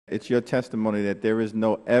it's your testimony that there is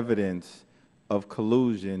no evidence of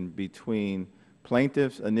collusion between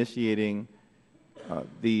plaintiffs initiating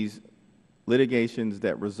these litigations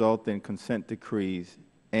that result in consent decrees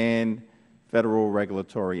and federal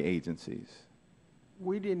regulatory agencies.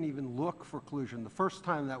 We didn't even look for collusion. The first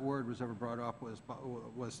time that word was ever brought up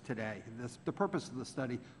was today. The purpose of the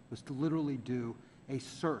study was to literally do a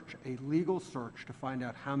search, a legal search, to find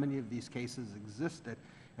out how many of these cases existed.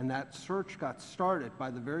 And that search got started by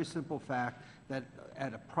the very simple fact that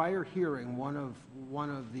at a prior hearing, one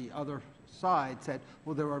of the other side said,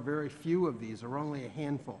 well, there are very few of these, or only a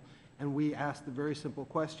handful. And we asked the very simple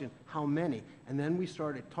question, how many? And then we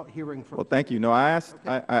started hearing from— Well, thank you. No, I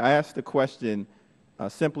asked the question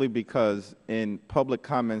simply because in public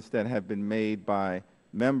comments that have been made by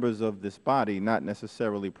members of this body, not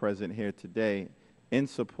necessarily present here today, in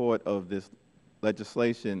support of this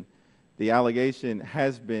legislation, the allegation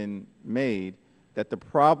has been made that the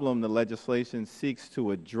problem the legislation seeks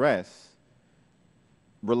to address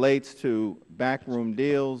relates to backroom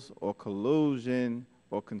deals or collusion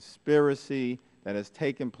or conspiracy that has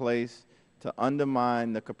taken place to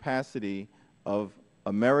undermine the capacity of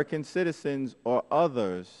American citizens or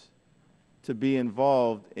others to be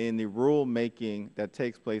involved in the rulemaking that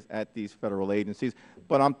takes place at these federal agencies.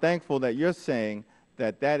 But I'm thankful that you're saying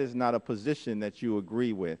that that is not a position that you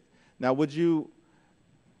agree with. Now, would you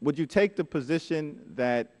take the position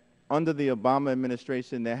that under the Obama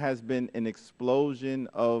administration there has been an explosion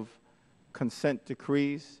of consent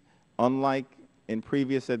decrees, unlike in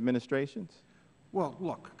previous administrations? Well,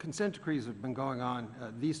 look, consent decrees have been going on,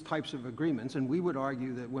 these types of agreements, and we would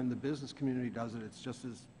argue that when the business community does it, it's just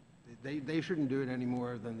as, they shouldn't do it any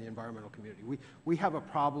more than the environmental community. We have a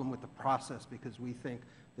problem with the process because we think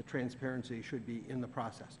the transparency should be in the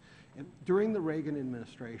process. And during the Reagan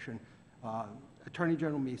administration, Attorney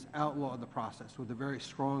General Meese outlawed the process with a very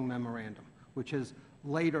strong memorandum, which has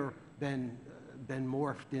later been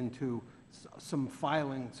morphed into some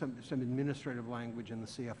filing, some administrative language in the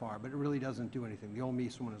CFR, but it really doesn't do anything. The old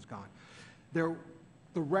Meese one is gone.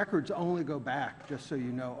 The records only go back, just so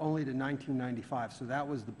you know, only to 1995, so that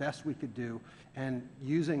was the best we could do. And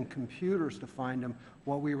using computers to find them,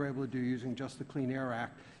 what we were able to do using just the Clean Air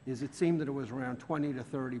Act is it seemed that it was around 20 to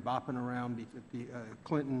 30 bopping around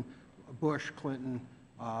Clinton, Bush, Clinton,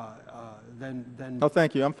 then. Oh,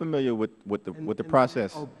 thank you. I'm familiar with the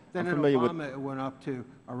process. Then in Obama, it went up to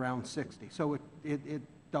around 60. So it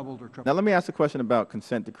doubled or tripled. Now, let me ask a question about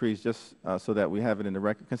consent decrees, just so that we have it in the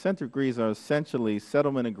record. Consent decrees are essentially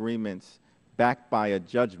settlement agreements backed by a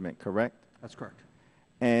judgment, correct? That's correct.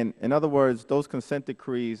 And in other words, those consent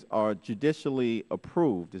decrees are judicially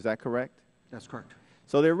approved. Is that correct? That's correct.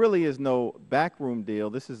 So there really is no backroom deal.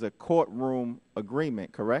 This is a courtroom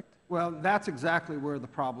agreement, correct? Well, that's exactly where the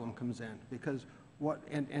problem comes in, because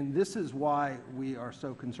and this is why we are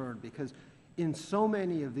so concerned, because in so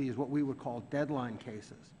many of these, what we would call deadline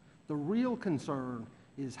cases, the real concern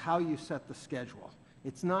is how you set the schedule.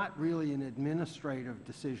 It's not really an administrative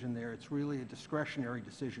decision there. It's really a discretionary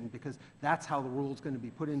decision, because that's how the rule is going to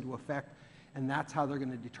be put into effect, and that's how they're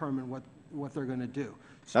going to determine what they're going to do.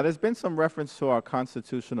 Now, there's been some reference to our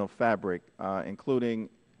constitutional fabric, including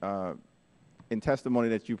in testimony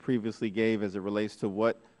that you previously gave as it relates to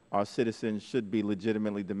what our citizens should be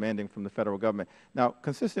legitimately demanding from the federal government. Now,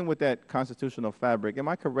 consistent with that constitutional fabric, am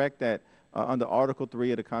I correct that under Article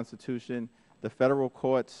 3 of the Constitution, the federal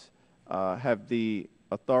courts have the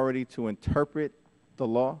authority to interpret the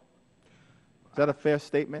law? Is that a fair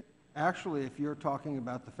statement? Actually, if you're talking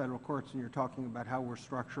about the federal courts and you're talking about how we're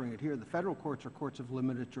structuring it here, the federal courts are courts of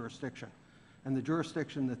limited jurisdiction. And the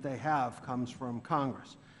jurisdiction that they have comes from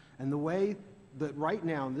Congress. And the way that right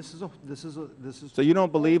now, this is. So you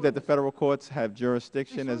don't believe that the federal courts have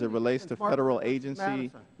jurisdiction as it relates to federal agency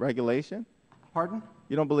regulation? Pardon?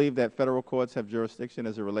 You don't believe that federal courts have jurisdiction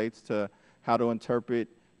as it relates to how to interpret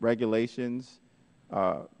regulations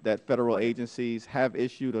that federal agencies have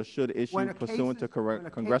issued or should issue pursuant to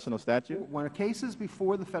congressional statute? When a case is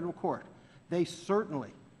before the federal court, they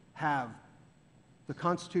certainly have the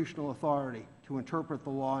constitutional authority to interpret the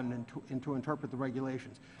law and to interpret the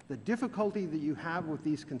regulations. The difficulty that you have with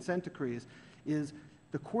these consent decrees is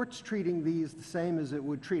the court's treating these the same as it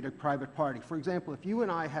would treat a private party. For example, if you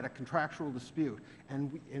and I had a contractual dispute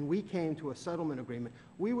and we came to a settlement agreement,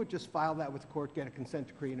 we would just file that with the court, get a consent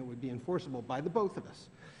decree, and it would be enforceable by the both of us.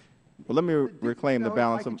 Well, let me reclaim the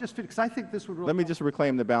balance of. Because I think this would. Let me just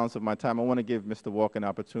reclaim the balance of my time. I want to give Mr. Walker an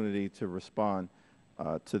opportunity to respond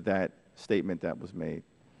to that statement that was made.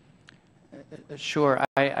 Sure.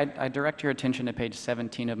 I direct your attention to page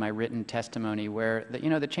 17 of my written testimony, where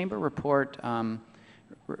the Chamber report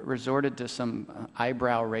resorted to some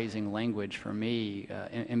eyebrow-raising language for me,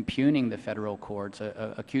 impugning the federal courts,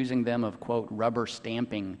 accusing them of, quote, rubber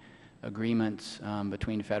stamping agreements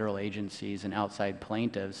between federal agencies and outside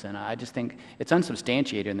plaintiffs. And I just think it's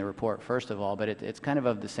unsubstantiated in the report, first of all, but it's kind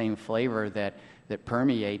of the same flavor that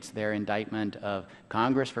permeates their indictment of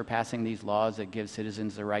Congress for passing these laws that give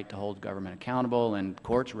citizens the right to hold government accountable and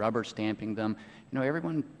courts rubber stamping them. You know,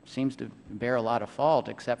 everyone seems to bear a lot of fault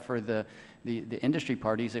except for the industry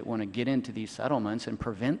parties that want to get into these settlements and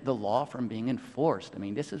prevent the law from being enforced. I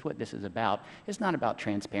mean, this is what this is about. It's not about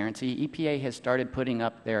transparency. EPA has started putting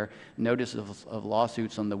up their notices of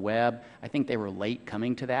lawsuits on the web. I think they were late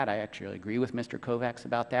coming to that. I actually agree with Mr. Kovacs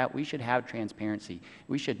about that. We should have transparency.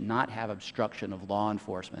 We should not have obstruction of law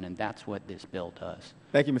enforcement, and that's what this bill does.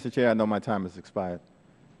 Thank you, Mr. Chair. I know my time has expired.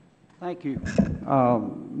 Thank you.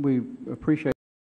 We appreciate